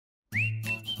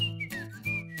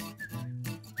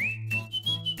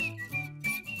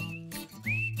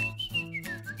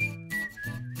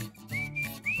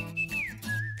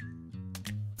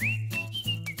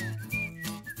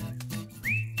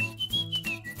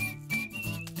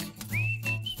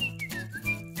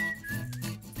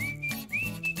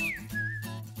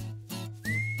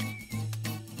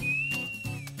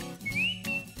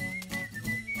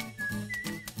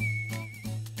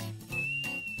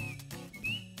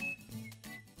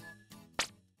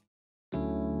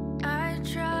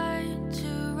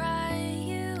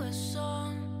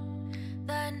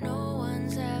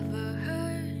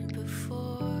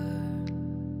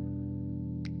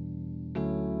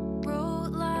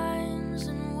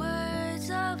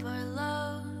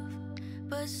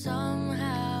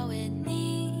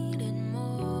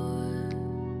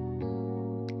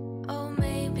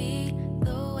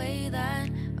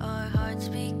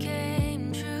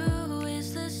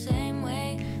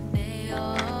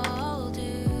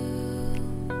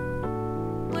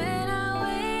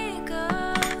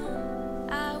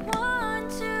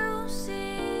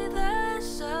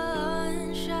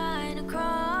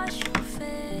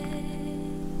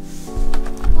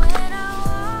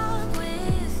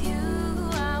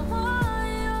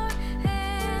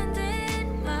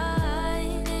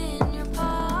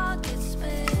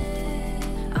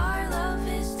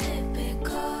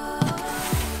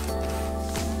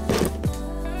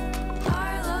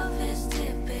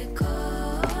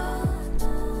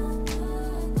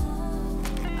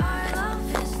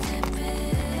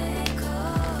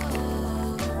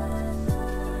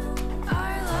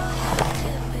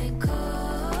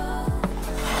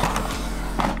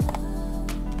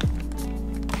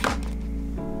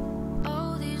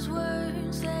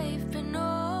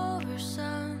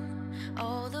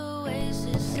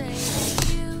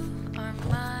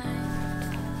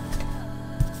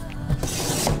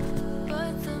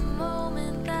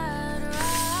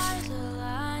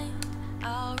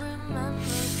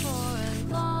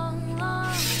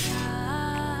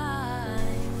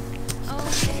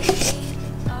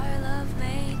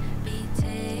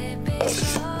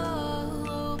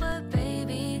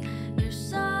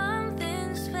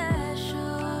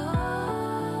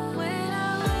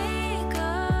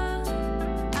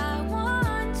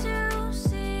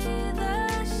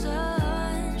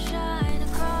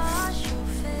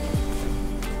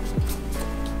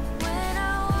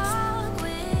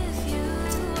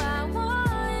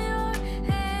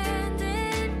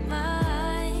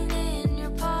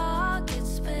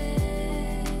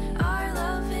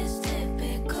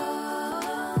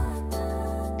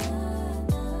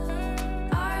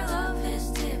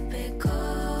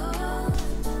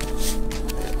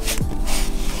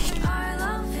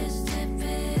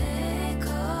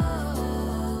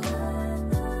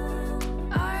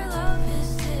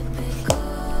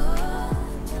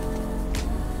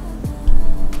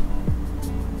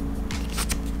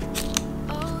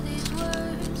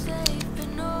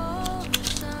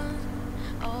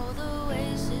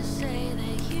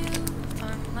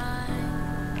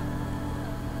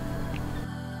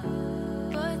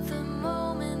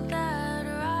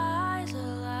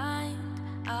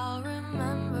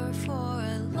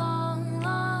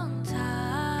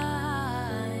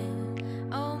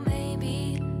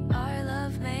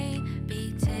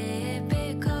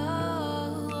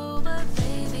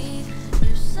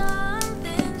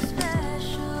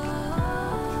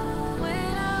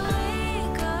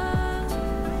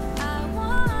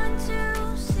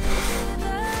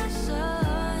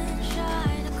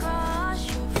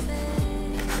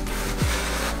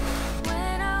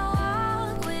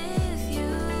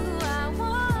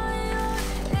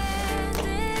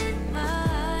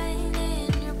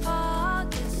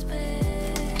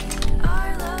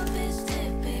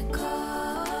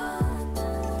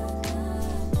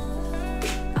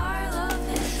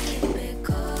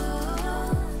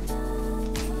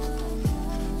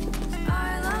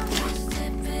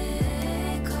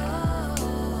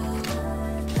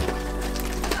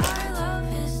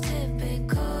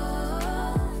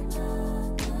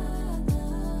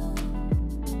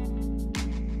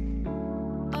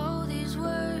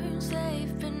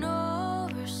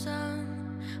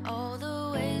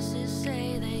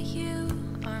you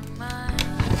are mine.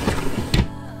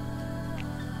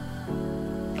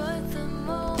 But the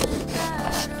moment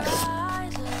that our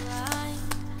eyes align,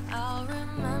 I'll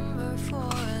remember for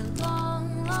a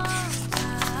long, long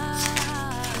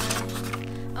time.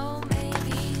 Oh,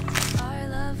 maybe our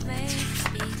love may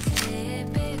be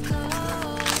typical,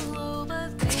 oh,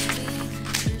 but baby,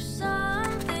 there's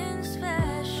something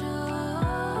special.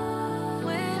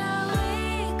 When I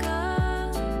wake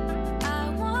up, I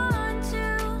want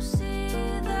to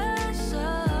see the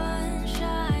sun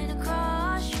shine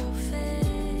across your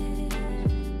face.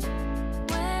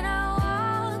 When I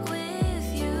walk with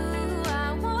you,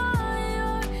 I want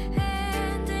your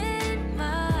hand in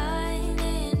mine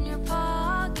in your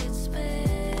pocket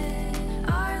space.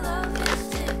 Our love is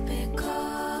typical.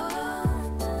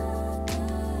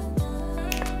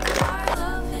 Our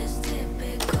love is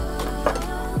typical.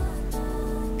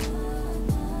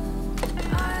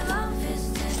 Our love is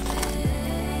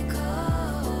typical.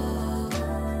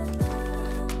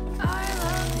 Our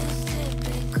love is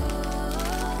typical.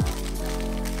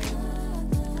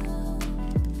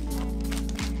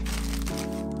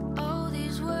 All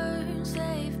these words,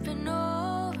 they've been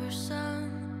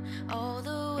oversung. All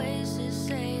the ways to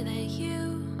say that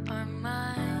you are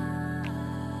mine.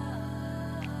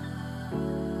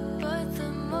 But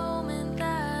the moment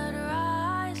that our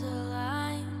eyes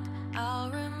aligned, I'll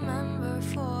remember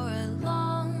for a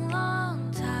long,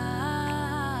 long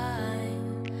time.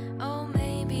 Oh,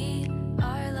 maybe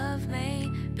our love may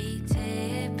be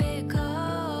typical,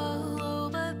 oh,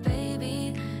 but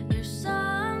baby, you're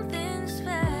something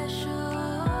special.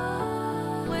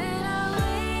 When I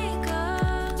wake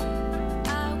up,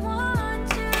 I want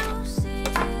to see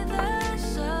the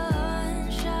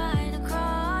sun shine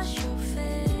across your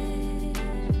face.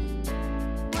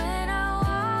 When I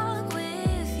walk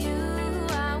with you,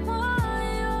 I want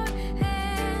your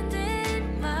hand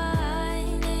in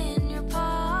mine in your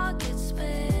pocket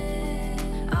space.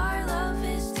 Our love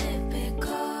is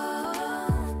typical.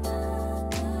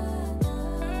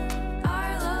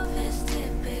 Our love is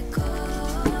typical.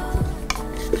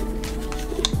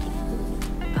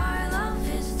 Our love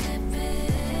is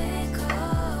typical.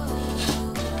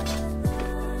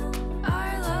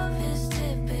 Our love is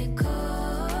typical.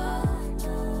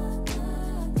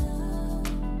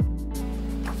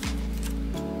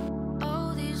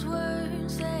 All these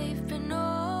words, they've been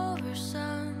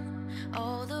oversung.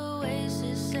 All the ways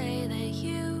to say that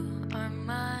you